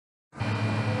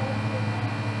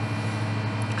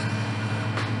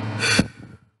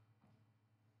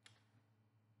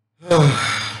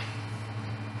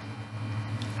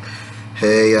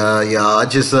Hey, y'all.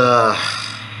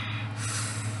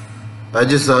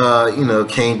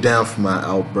 Came down from my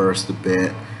outburst a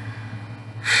bit.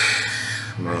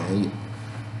 Man,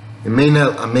 I may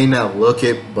not look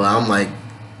it, but I'm like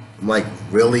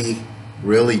really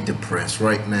depressed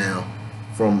right now.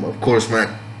 From, of course, my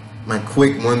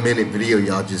quick 1 minute video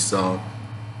y'all just saw.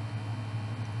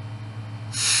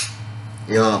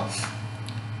 Y'all,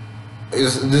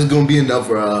 this is gonna be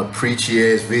another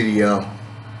preachy ass video.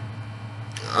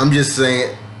 I'm just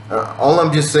saying, all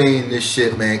I'm just saying this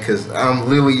shit, man, because I'm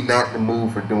literally not in the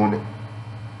mood for doing it.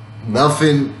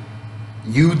 Nothing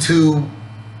YouTube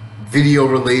video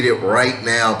related right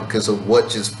now because of what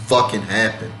just fucking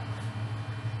happened.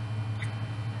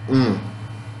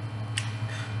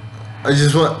 I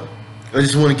just want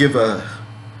to give a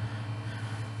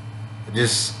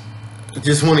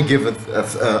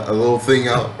little thing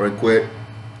out right quick,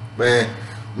 man.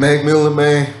 Mac Miller,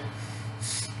 man.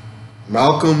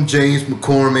 Malcolm James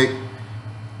McCormick,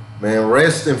 man,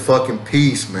 rest in fucking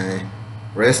peace, man.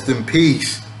 Rest in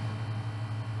peace.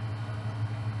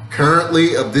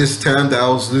 Currently, of this time that I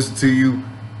was listening to you,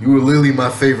 you were literally my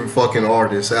favorite fucking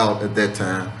artist out at that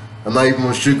time. I'm not even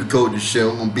gonna sugarcoat this shit.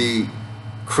 I'm gonna be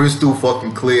crystal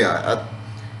fucking clear. I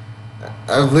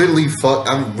literally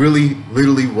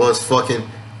was fucking,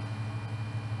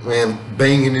 man,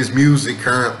 banging his music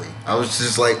currently. I was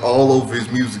just like all over his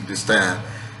music this time.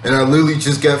 And I literally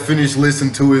just got finished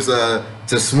listening to his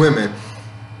to Swimming.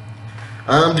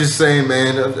 I'm just saying,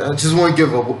 man. I just want to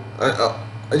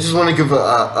give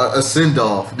a send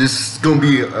off. This is gonna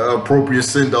be an appropriate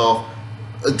send off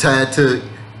tied to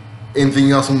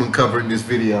anything else I'm gonna cover in this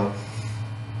video.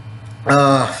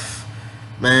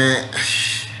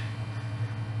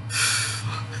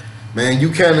 Man,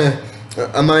 you kind of.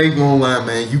 I'm not even gonna lie,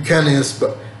 man. You kind of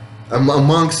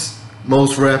amongst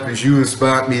most rappers, you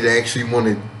inspired me to actually want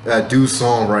to do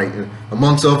songwriting.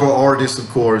 Amongst other artists, of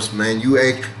course, man, you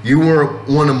were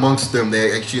one amongst them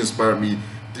that actually inspired me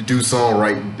to do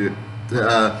songwriting,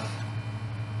 to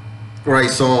write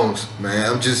songs,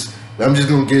 man. I'm just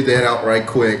gonna get that out right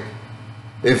quick.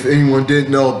 If anyone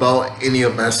didn't know about any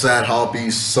of my side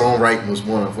hobbies, songwriting was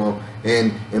one of them,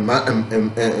 and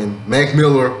Mac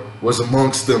Miller was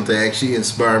amongst them to actually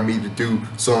inspire me to do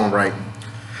songwriting.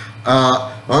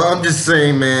 I'm just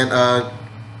saying, man,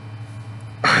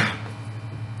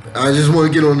 I just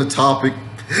want to get on the topic.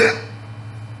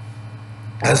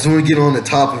 I just want to get on the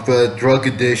topic of drug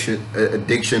addiction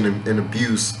and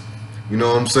abuse. You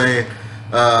know what I'm saying?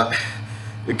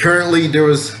 Currently, there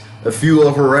was a few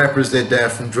other rappers that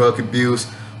died from drug abuse.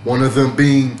 One of them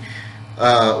being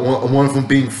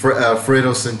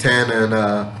Fredo Santana and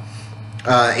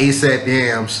ASAP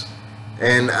Yams.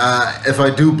 And if I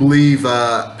do believe,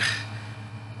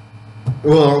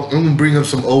 well, I'm gonna bring up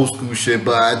some old school shit,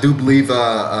 but I do believe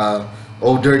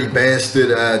Old Dirty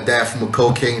Bastard died from a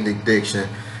cocaine addiction.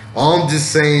 All I'm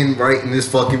just saying right in this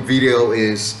fucking video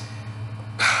is,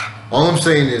 all I'm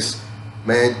saying is,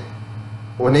 man,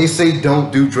 when they say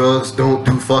don't do drugs, don't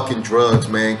do fucking drugs,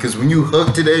 man. Cause when you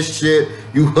hook to that shit,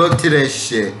 you hook to that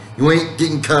shit. You ain't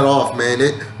getting cut off, man.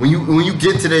 When you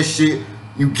get to that shit,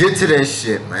 you get to that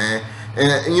shit, man.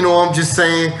 And you know what I'm just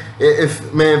saying,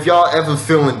 if y'all ever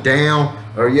feeling down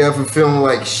or you ever feeling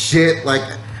like shit, like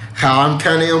how I'm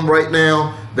kind of am right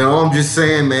now, then all I'm just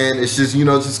saying, man, it's just, you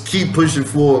know, just keep pushing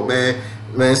forward, man.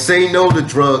 Man, say no to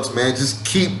drugs, man. Just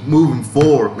keep moving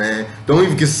forward, man. Don't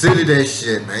even consider that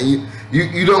shit, man.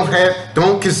 You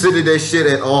don't consider that shit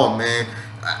at all, man.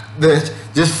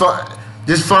 Just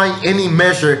find any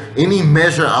measure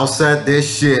outside that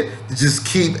shit to just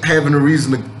keep having a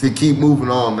reason to keep moving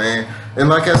on, man. And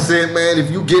like I said, man,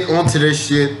 if you get onto this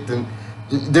shit, then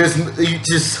you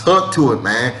just hook to it,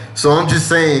 man. So I'm just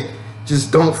saying,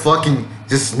 just don't fucking,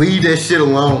 just leave that shit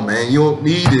alone, man. You don't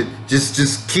need it.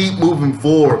 Just keep moving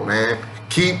forward, man.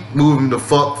 Keep moving the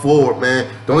fuck forward, man.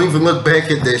 Don't even look back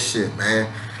at that shit, man.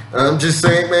 I'm just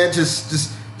saying, man,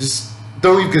 just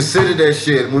don't even consider that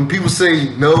shit. When people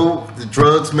say no to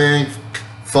drugs, man,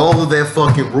 follow that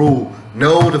fucking rule.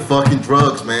 No to fucking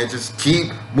drugs, man. Just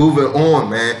keep moving on,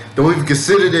 man. Don't even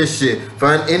consider that shit.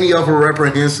 Find any other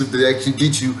reprehensive to actually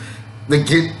get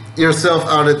yourself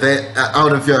out of that,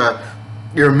 out of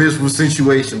your miserable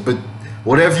situation. But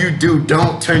whatever you do,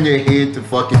 don't turn your head to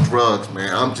fucking drugs,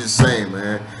 man. I'm just saying,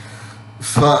 man.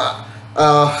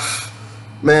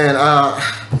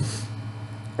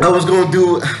 I was gonna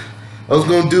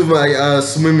do my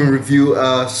swimming review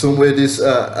somewhere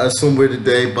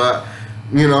today, but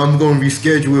you know, I'm gonna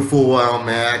reschedule it for a while,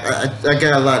 man. I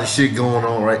got a lot of shit going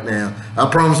on right now. I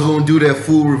promise I'm gonna do that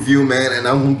full review, man, and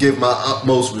I'm gonna give my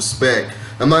utmost respect.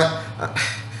 I'm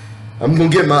gonna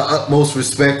give my utmost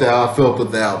respect to how I felt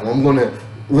with the album. I'm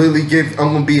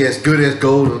gonna be as good as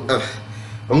gold.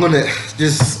 I'm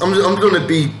gonna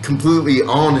be completely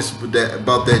honest with that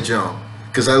about that jump,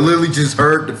 because I literally just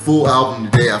heard the full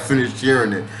album today. I finished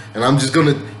hearing it, and I'm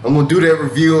gonna do that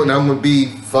review, and I'm gonna be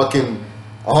fucking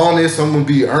honest. I'm gonna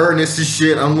be earnest as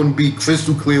shit. I'm gonna be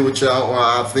crystal clear with y'all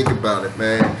while I think about it,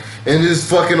 man. And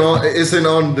it's in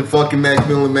on the fucking Mac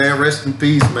Miller, man. Rest in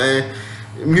peace, man.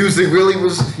 Your music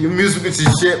was your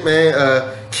shit,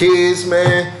 man. Kids,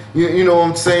 man. You know what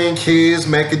I'm saying? Kids,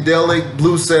 Macadelic,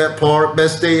 Blue Sat Park,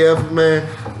 Best Day Ever, man.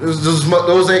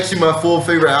 Those are actually my 4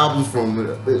 favorite albums from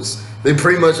it. They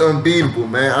pretty much unbeatable,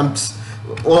 man.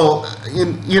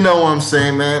 You know what I'm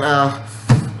saying, man.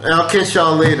 I'll catch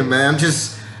y'all later, man.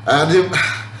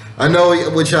 I know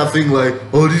what y'all think, like,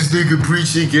 oh, this nigga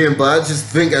preaching again, but I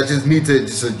just need to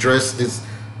address this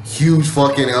huge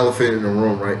fucking elephant in the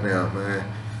room right now, man.